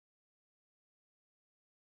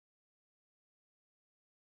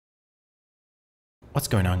What's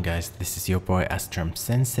going on, guys? This is your boy Astrum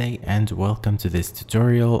Sensei and welcome to this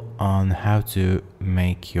tutorial on how to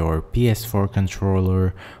make your PS4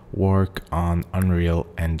 controller work on Unreal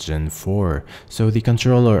Engine 4. So the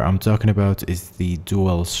controller I'm talking about is the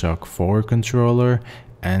DualShock 4 controller,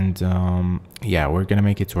 and yeah, we're gonna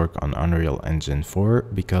make it work on Unreal Engine 4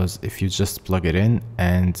 because if you just plug it in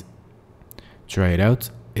and try it out,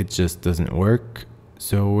 it just doesn't work.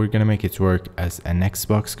 So we're gonna make it work as an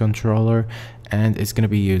Xbox controller, and it's gonna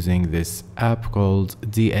be using this app called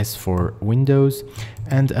DS4 Windows.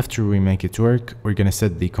 And after we make it work, we're gonna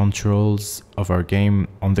set the controls of our game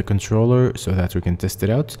on the controller so that we can test it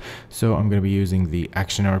out. So I'm gonna be using the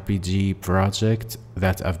action RPG project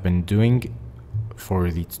that I've been doing for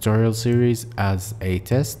the tutorial series as a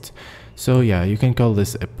test. So yeah, you can call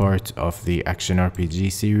this a part of the action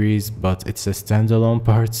RPG series, but it's a standalone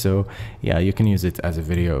part, so yeah, you can use it as a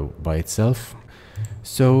video by itself.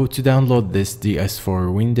 So to download this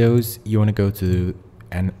DS4 Windows, you want to go to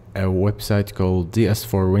a website called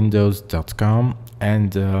ds4windows.com,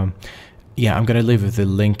 and yeah, I'm gonna leave the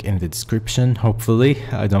link in the description, hopefully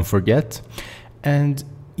I don't forget. And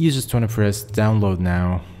you just want to press download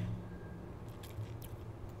now,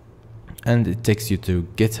 and it takes you to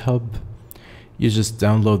GitHub. You just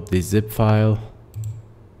download the zip file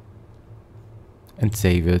and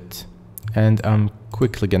save it, and I'm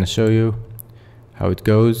quickly gonna show you how it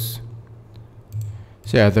goes.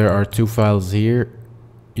 So yeah, there are two files here.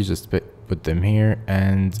 You just put them here,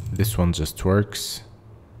 and this one just works,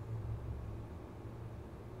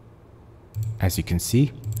 as you can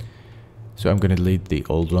see. So I'm gonna delete the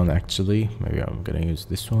old one. Actually, maybe I'm gonna use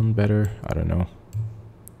this one better, I don't know.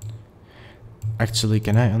 Actually,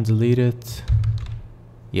 can I undelete it?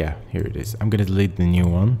 Yeah, here it is. I'm gonna delete the new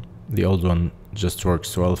one. The old one just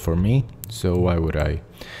works well for me, so why would I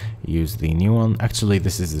use the new one? Actually,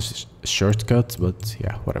 this is a shortcut, but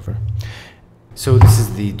yeah, whatever. So this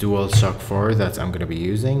is the DualShock 4 that I'm gonna be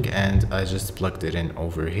using, and I just plugged it in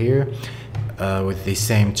over here with the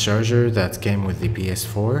same charger that came with the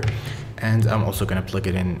PS4. And I'm also gonna plug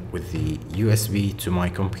it in with the USB to my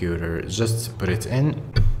computer. Just put it in.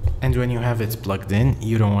 And when you have it plugged in,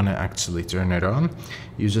 you don't want to actually turn it on.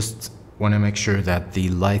 You just want to make sure that the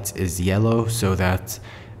light is yellow so that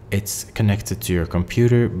it's connected to your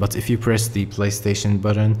computer. But if you press the PlayStation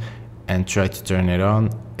button and try to turn it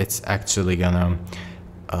on, it's actually gonna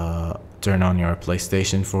turn on your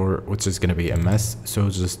PlayStation 4, which is gonna be a mess.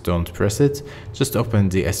 So just don't press it. Just open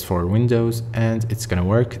the S4 Windows and it's gonna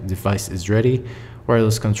work. Device is ready.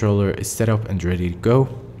 Wireless controller is set up and ready to go.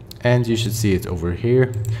 And you should see it over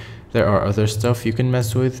here. There are other stuff you can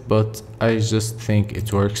mess with, but I just think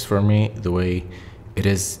it works for me the way it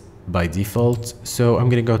is by default. So I'm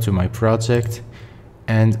gonna go to my project,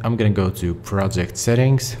 and I'm gonna go to project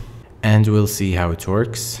settings, and we'll see how it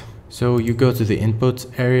works. So you go to the input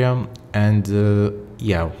area, and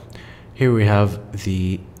yeah, here we have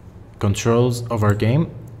the controls of our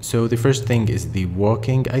game. So the first thing is the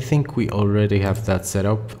walking. I think we already have that set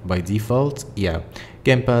up by default. Yeah,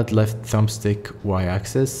 gamepad, left thumbstick,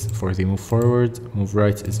 y-axis for the move forward. Move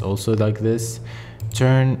right is also like this.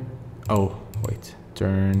 Turn, oh wait,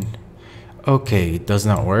 turn. Okay, it does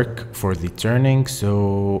not work for the turning,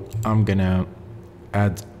 so I'm gonna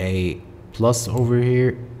add a plus over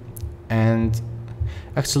here. And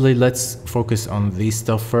actually, let's focus on this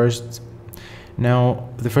stuff first. Now,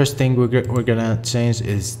 the first thing we're gonna change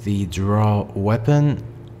is the draw weapon.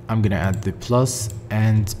 I'm gonna add the plus,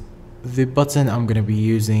 and the button I'm gonna be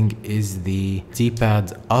using is the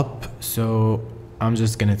D-pad up. So I'm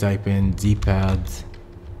just gonna type in D-pad.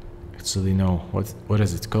 Actually, no, what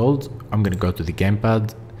is it called? I'm gonna go to the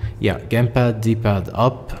gamepad. Yeah, gamepad, D-pad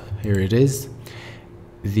up. Here it is.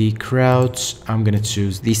 The crouch, I'm gonna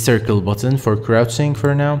choose the circle button for crouching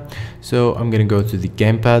for now. So I'm gonna go to the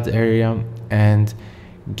gamepad area, and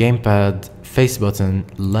gamepad face button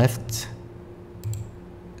left.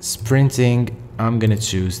 Sprinting, I'm gonna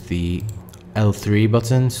choose the L3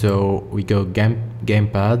 button. So we go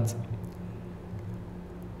gamepad,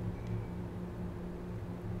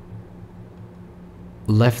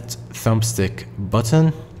 left thumbstick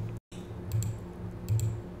button.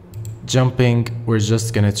 Jumping, we're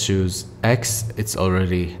just gonna choose X. It's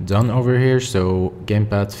already done over here. So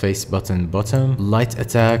gamepad face button bottom. Light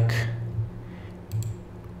attack,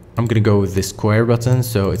 I'm gonna go with the square button,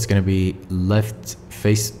 so it's gonna be left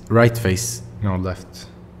face, right face, no, left.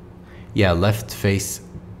 Yeah, left face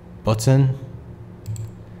button.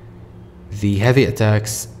 The heavy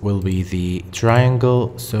attacks will be the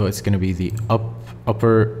triangle, so it's gonna be the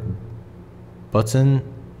upper button,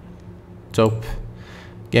 top,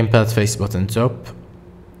 gamepad face button top.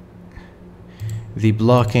 The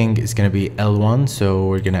blocking is going to be L1, so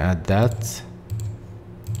we're going to add that.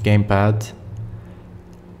 Gamepad.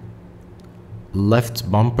 Left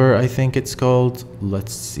bumper, I think it's called.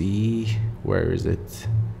 Let's see, where is it?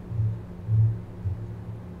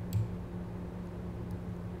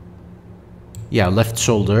 Yeah, left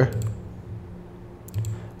shoulder.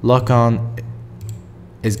 Lock on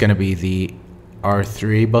is gonna be the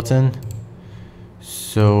R3 button.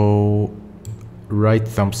 So right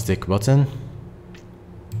thumbstick button.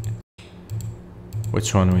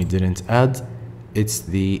 Which one we didn't add? It's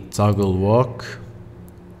the toggle walk.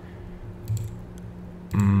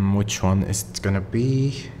 Which one is it gonna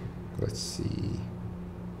be? Let's see.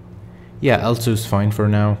 Yeah, L2 is fine for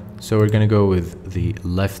now. So we're gonna go with the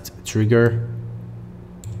left trigger.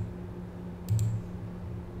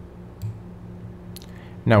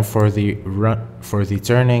 Now for turning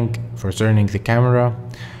the camera,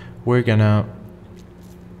 we're gonna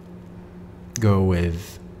go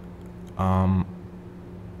with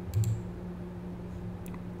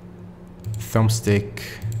thumbstick,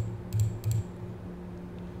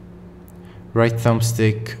 right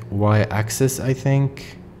thumbstick, Y-axis, I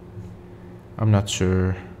think. I'm not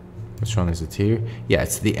sure which one is it here. Yeah,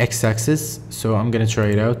 it's the X-axis, so I'm gonna try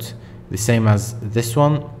it out. The same as this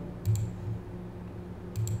one.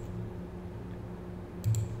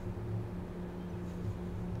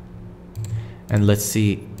 And let's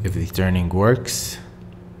see if the turning works.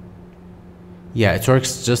 Yeah, it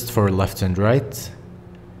works just for left and right.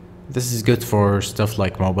 This is good for stuff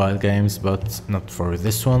like mobile games, but not for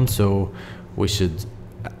this one, so we should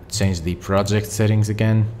change the project settings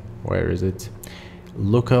again. Where is it?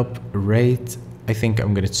 Lookup rate. I think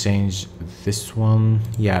I'm gonna change this one.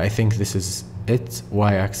 Yeah, I think this is it.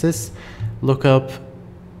 Y-axis. Lookup.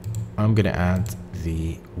 I'm gonna add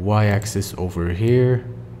the Y-axis over here.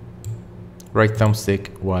 Right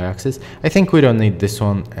thumbstick, Y-axis. I think we don't need this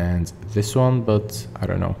one and this one, but I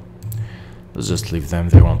don't know. Let's just leave them,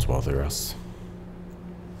 they won't bother us.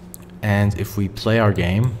 And if we play our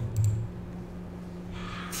game,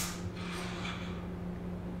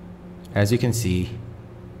 as you can see,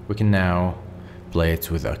 we can now play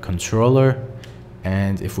it with a controller.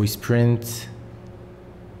 And if we sprint,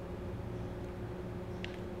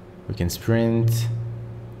 we can sprint.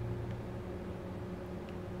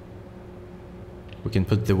 We can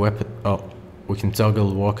put the weapon, we can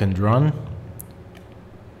toggle walk and run.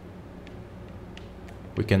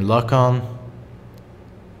 We can lock on.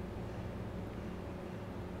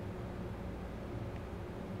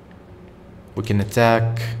 We can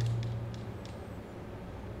attack.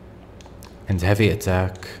 And heavy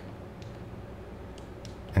attack.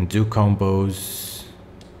 And do combos.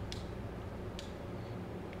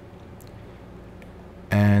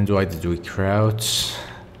 And why did we crouch?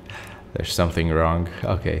 There's something wrong.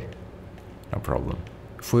 Okay, no problem.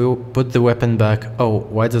 If we put the weapon back... Oh,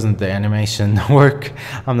 why doesn't the animation work?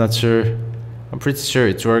 I'm not sure. I'm pretty sure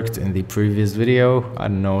it worked in the previous video. I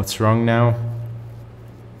don't know what's wrong now.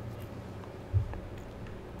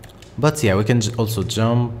 But yeah, we can also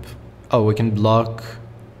jump. Oh, we can block.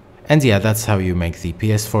 And yeah, that's how you make the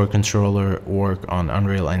PS4 controller work on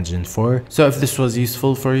Unreal Engine 4. So if this was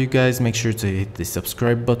useful for you guys, make sure to hit the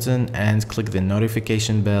subscribe button and click the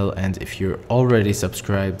notification bell. And if you're already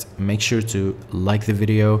subscribed, make sure to like the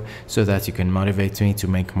video so that you can motivate me to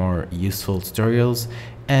make more useful tutorials.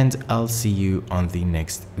 And I'll see you on the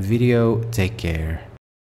next video. Take care.